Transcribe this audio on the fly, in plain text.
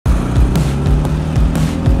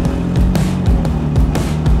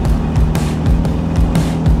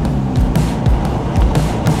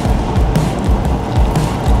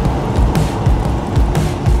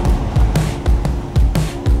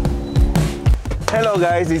Hello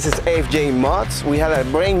guys, this is FJ Mods. We have a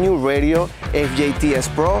brand new radio,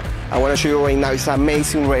 FJTS-PRO. I want to show you right now, it's an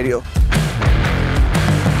amazing radio.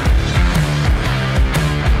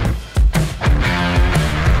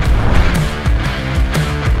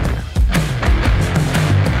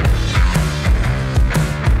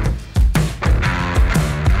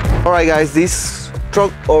 Alright guys, this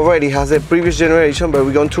truck already has a previous generation, but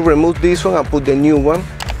we're going to remove this one and put the new one.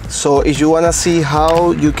 So if you want to see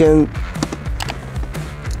how you can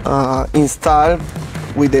install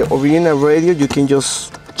with the original radio, you can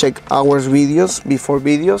just check our before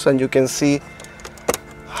videos, and you can see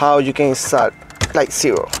how you can install like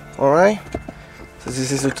zero. All right, so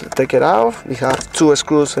this is to take it out. We have 2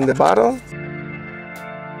 screws in the bottom.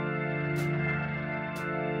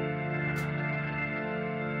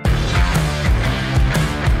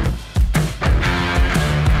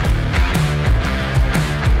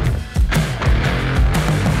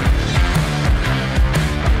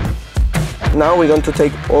 Now we're going to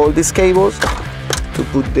take all these cables to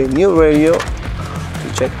put the new radio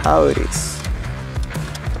to check how it is.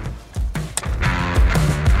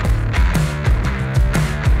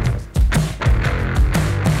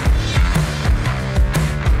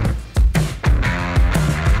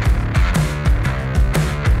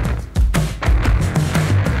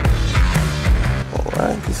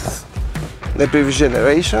 Alright, this is the previous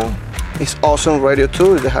generation. It's awesome radio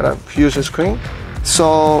too, they had a huge screen.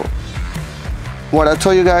 So what I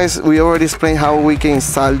told you guys, we already explained how we can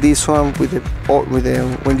install this one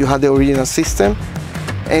when you have the original system.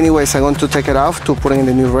 Anyways, I'm going to take it off to put in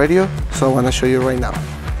the new radio, so I want to show you right now.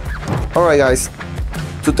 Alright guys,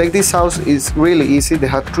 to take this out is really easy. They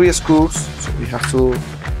have 3 screws, so we have to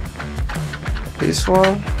this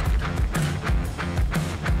one.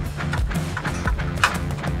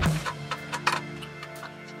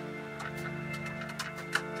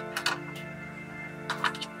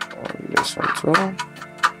 This one too.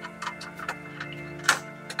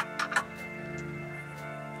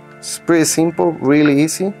 It's pretty simple, really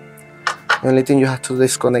easy. The only thing you have to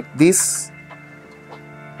disconnect this.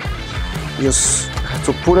 You just have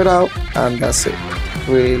to put it out, and that's it.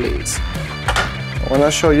 Really easy. I want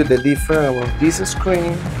to show you the difference of this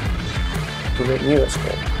screen to the new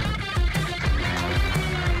screen.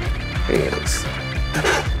 Here it is.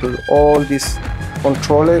 All this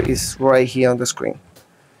controller is right here on the screen.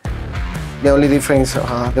 The only difference,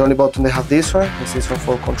 the only button they have this one is this one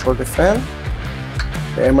for control the fan,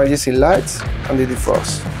 the emergency lights, and the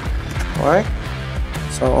defrost. Alright,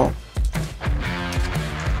 so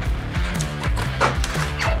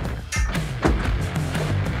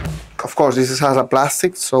of course this has a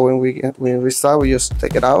plastic, so when we start, we just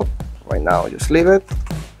take it out. Right now, just leave it.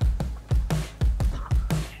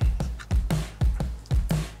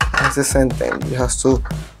 It's the same thing. You have to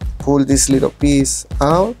pull this little piece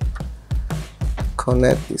out.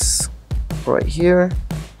 Connect this right here,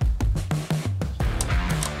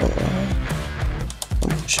 and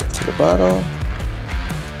push it to the bottom,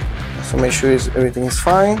 so make sure everything is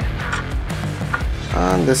fine,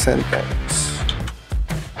 and the same thing.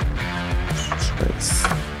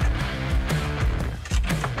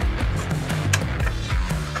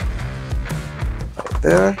 Right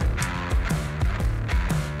there.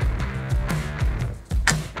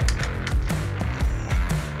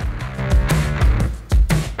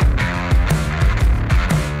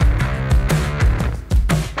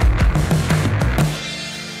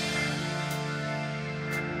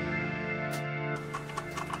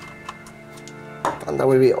 And that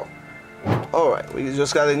will be all. Alright, we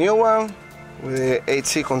just got a new one with the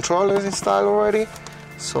AC controllers installed already.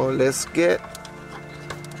 So let's plug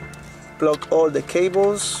all the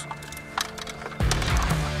cables.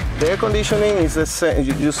 The air conditioning is the same,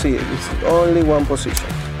 you see it, it's only one position.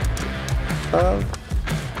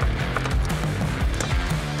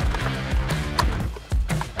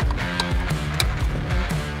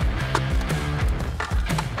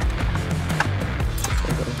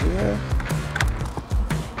 Here.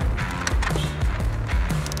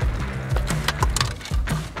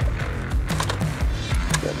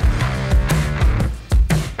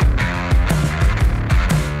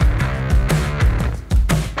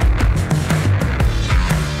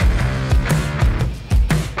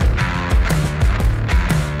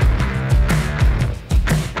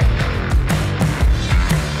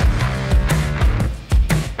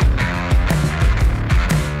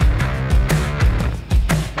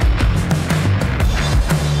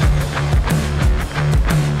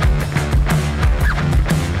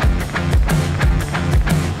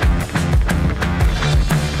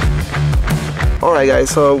 Alright guys,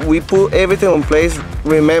 so we put everything in place.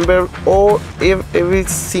 Remember, every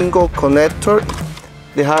single connector,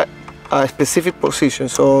 they have a specific position,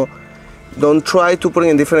 so don't try to put it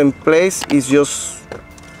in different place. It's just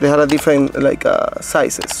they have a different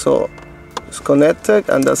sizes, so it's connected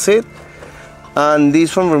and that's it. And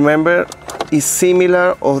this one, remember, is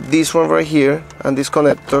similar of this one right here and this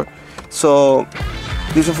connector. So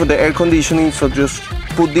this one for the air conditioning, so just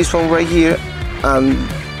put this one right here, and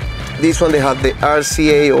this one they have the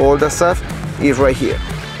RCA, all that stuff is right here.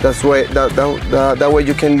 That's why that way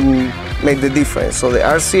you can make the difference. So the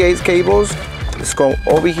RCA cables is going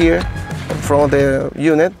over here in front of the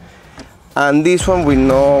unit, and this one we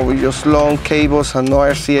know we just long cables and no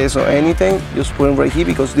RCAs or anything, just put them right here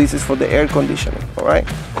because this is for the air conditioning. All right,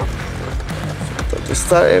 so to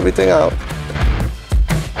start everything out.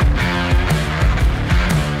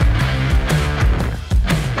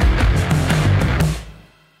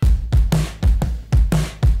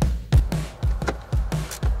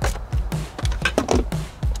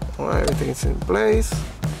 Everything is in place.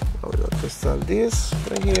 Now we got to install this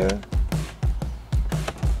right here,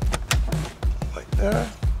 like that.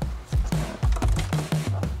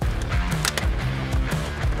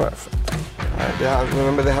 Perfect. And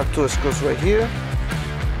remember they have two screws right here.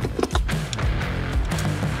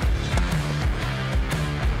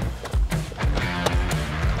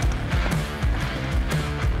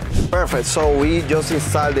 Perfect. So we just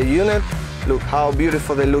installed the unit. Look how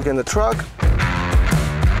beautiful they look in the truck.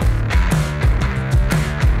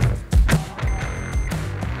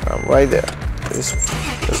 Right there.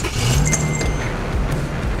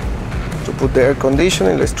 To put the air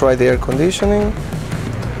conditioning, let's try the air conditioning.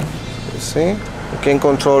 You see, you can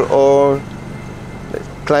control all the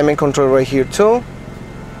climate control right here too,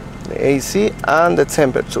 the AC and the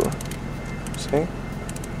temperature. See,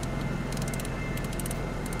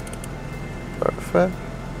 perfect.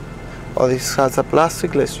 Oh, this has a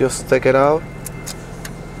plastic. Let's just take it out.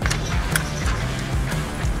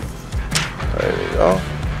 There we go.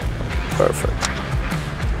 Perfect.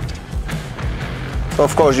 So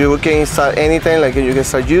of course you can install anything, like you can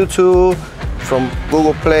install YouTube from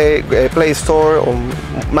Google Play Store or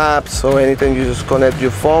Maps or anything. You just connect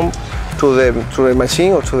your phone to the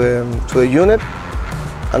machine or to the unit,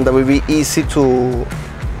 and that will be easy to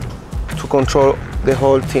control the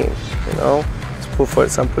whole thing. You know, let's put for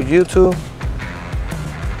example YouTube.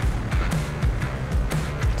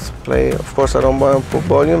 Let's play. Of course I don't want to put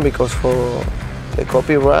volume because for the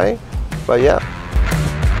copyright. But yeah,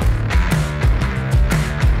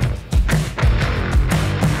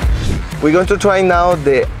 we're going to try now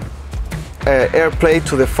the AirPlay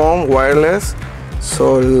to the phone wireless.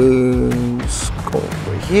 So let's go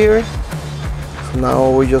over here. So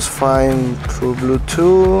now we just find through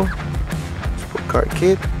Bluetooth. Let's put car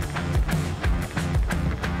kit.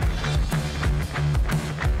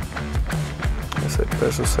 Let's say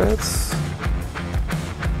peso sets.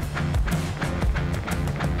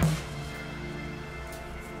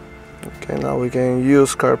 Okay, now we can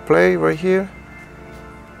use CarPlay right here.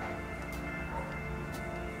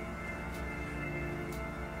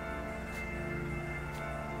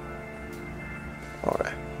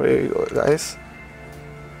 Alright, there you go guys.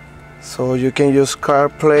 So you can use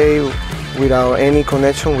CarPlay without any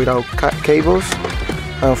connection, without cables.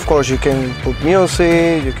 And of course you can put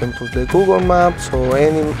music, you can put the Google Maps or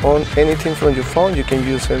anything from your phone, you can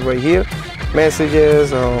use it right here.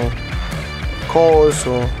 Messages or calls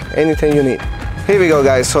or anything you need. Here we go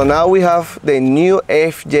guys, so now we have the new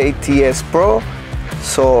FJTS-PRO.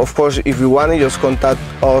 So of course if you want to just contact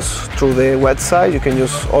us through the website, you can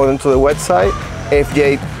just order to the website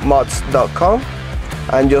fjmods.com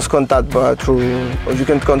and just contact or you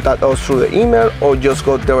can contact us through the email or just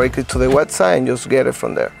go directly to the website and just get it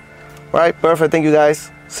from there. All right, perfect, thank you guys,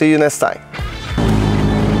 see you next time.